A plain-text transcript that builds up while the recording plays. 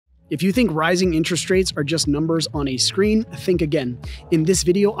If you think rising interest rates are just numbers on a screen, think again. In this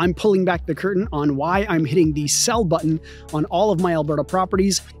video, I'm pulling back the curtain on why I'm hitting the sell button on all of my Alberta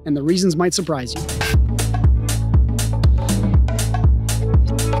properties, and the reasons might surprise you.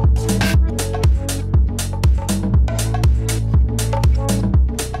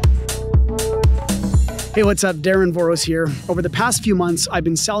 Hey, what's up? Darren Voros here. Over the past few months, I've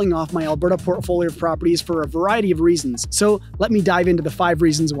been selling off my Alberta portfolio of properties for a variety of reasons. So let me dive into the 5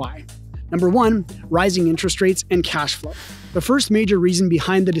 reasons why. Number 1, rising interest rates and cash flow. The first major reason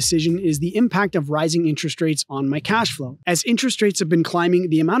behind the decision is the impact of rising interest rates on my cash flow. As interest rates have been climbing,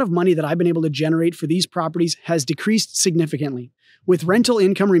 the amount of money that I've been able to generate for these properties has decreased significantly. With rental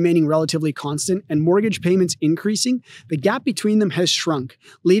income remaining relatively constant and mortgage payments increasing, the gap between them has shrunk,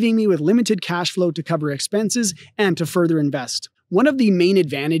 leaving me with limited cash flow to cover expenses and to further invest. One of the main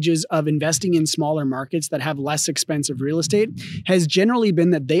advantages of investing in smaller markets that have less expensive real estate has generally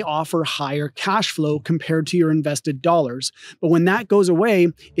been that they offer higher cash flow compared to your invested dollars. But when that goes away,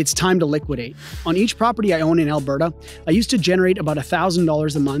 it's time to liquidate. On each property I own in Alberta, I used to generate about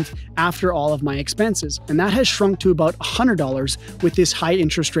 $1,000 a month after all of my expenses, and that has shrunk to about $100 with this high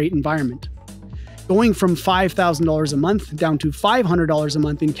interest rate environment. Going from $5,000 a month down to $500 a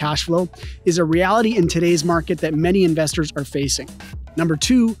month in cash flow is a reality in today's market that many investors are facing. Number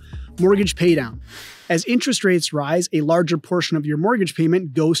 2, mortgage paydown. As interest rates rise, a larger portion of your mortgage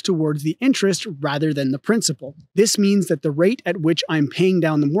payment goes towards the interest rather than the principal. This means that the rate at which I'm paying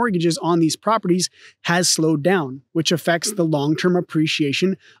down the mortgages on these properties has slowed down, which affects the long-term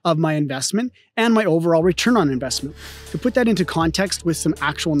appreciation of my investment and my overall return on investment. To put that into context with some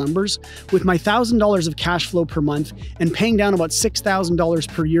actual numbers, with my $1,000 of cash flow per month and paying down about $6,000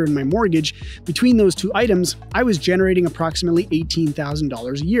 per year in my mortgage, between those two items, I was generating approximately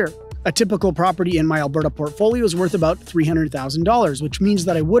 $18,000 a year. A typical property in my Alberta portfolio is worth about $300,000, which means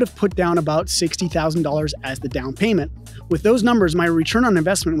that I would have put down about $60,000 as the down payment. With those numbers, my return on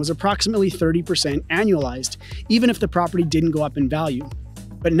investment was approximately 30% annualized, even if the property didn't go up in value.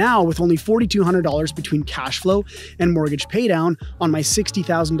 But now, with only $4,200 between cash flow and mortgage paydown on my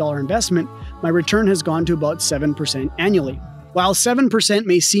 $60,000 investment, my return has gone to about 7% annually. While 7%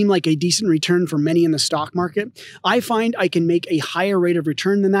 may seem like a decent return for many in the stock market, I find I can make a higher rate of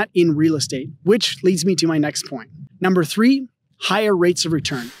return than that in real estate, which leads me to my next point. Number 3, higher rates of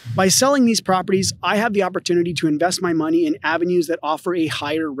return. By selling these properties, I have the opportunity to invest my money in avenues that offer a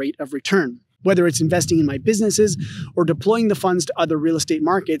higher rate of return. Whether it's investing in my businesses or deploying the funds to other real estate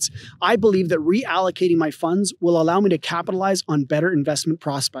markets, I believe that reallocating my funds will allow me to capitalize on better investment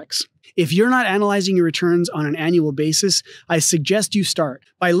prospects. If you're not analyzing your returns on an annual basis, I suggest you start.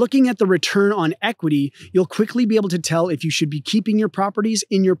 By looking at the return on equity, you'll quickly be able to tell if you should be keeping your properties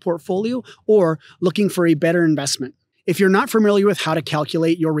in your portfolio or looking for a better investment. If you're not familiar with how to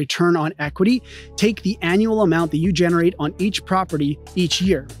calculate your return on equity, take the annual amount that you generate on each property each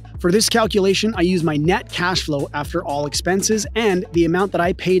year. For this calculation, I use my net cash flow after all expenses and the amount that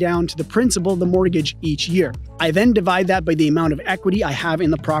I pay down to the principal of the mortgage each year. I then divide that by the amount of equity I have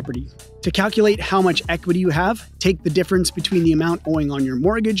in the property. To calculate how much equity you have, take the difference between the amount owing on your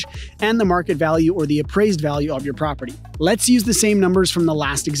mortgage and the market value or the appraised value of your property. Let's use the same numbers from the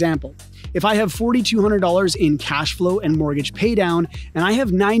last example. If I have $4,200 in cash flow and mortgage paydown, and I have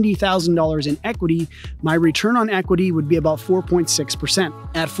 $90,000 in equity, my return on equity would be about 4.6%.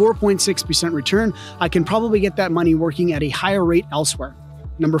 At 4.6% return, I can probably get that money working at a higher rate elsewhere.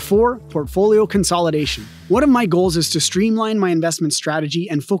 Number 4, portfolio consolidation. One of my goals is to streamline my investment strategy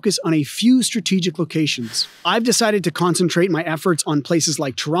and focus on a few strategic locations. I've decided to concentrate my efforts on places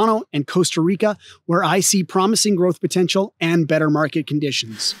like Toronto and Costa Rica, where I see promising growth potential and better market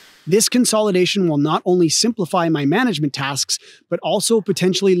conditions. This consolidation will not only simplify my management tasks, but also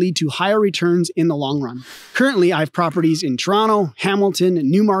potentially lead to higher returns in the long run. Currently, I have properties in Toronto, Hamilton,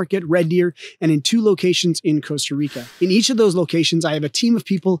 Newmarket, Red Deer, and in 2 locations in Costa Rica. In each of those locations, I have a team of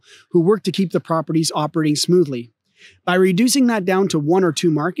people who work to keep the properties operating smoothly. By reducing that down to 1 or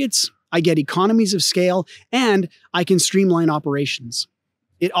 2 markets, I get economies of scale and I can streamline operations.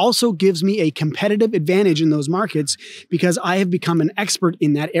 It also gives me a competitive advantage in those markets because I have become an expert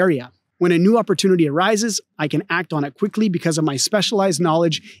in that area. When a new opportunity arises, I can act on it quickly because of my specialized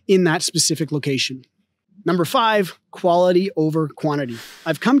knowledge in that specific location. Number 5, quality over quantity.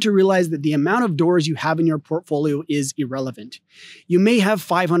 I've come to realize that the amount of doors you have in your portfolio is irrelevant. You may have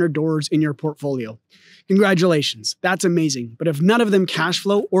 500 doors in your portfolio. Congratulations, that's amazing. But if none of them cash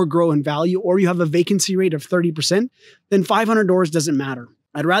flow or grow in value, or you have a vacancy rate of 30%, then 500 doors doesn't matter.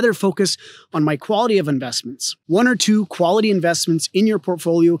 I'd rather focus on my quality of investments. 1 or 2 quality investments in your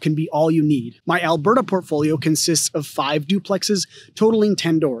portfolio can be all you need. My Alberta portfolio consists of 5 duplexes, totaling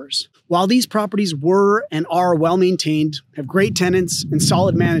 10 doors. While these properties were and are well maintained, have great tenants, and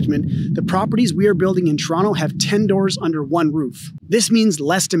solid management, the properties we are building in Toronto have 10 doors under one roof. This means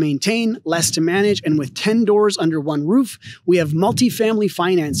less to maintain, less to manage, and with 10 doors under one roof, we have multifamily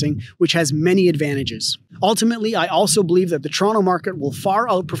financing, which has many advantages. Ultimately, I also believe that the Toronto market will far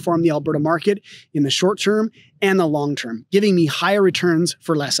outperform the Alberta market in the short term and the long term, giving me higher returns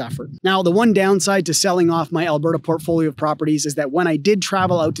for less effort. Now, the one downside to selling off my Alberta portfolio of properties is that when I did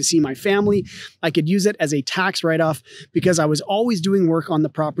travel out to see my family, I could use it as a tax write-off because I was always doing work on the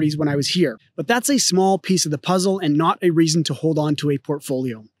properties when I was here. But that's a small piece of the puzzle and not a reason to hold on to a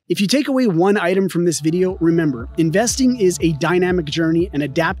portfolio. If you take away one item from this video, remember, investing is a dynamic journey and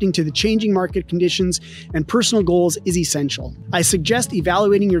adapting to the changing market conditions and personal goals is essential. I suggest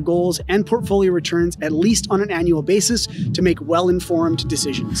evaluating your goals and portfolio returns at least on an annual basis to make well-informed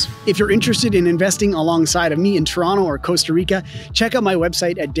decisions. If you're interested in investing alongside of me in Toronto or Costa Rica, check out my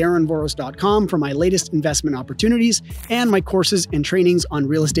website at darrenvoros.com for my latest investment opportunities and my courses and trainings on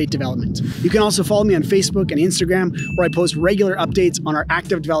real estate development. You can also follow me on Facebook and Instagram, where I post regular updates on our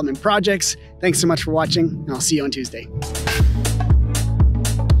active development projects. Thanks so much for watching, and I'll see you on Tuesday.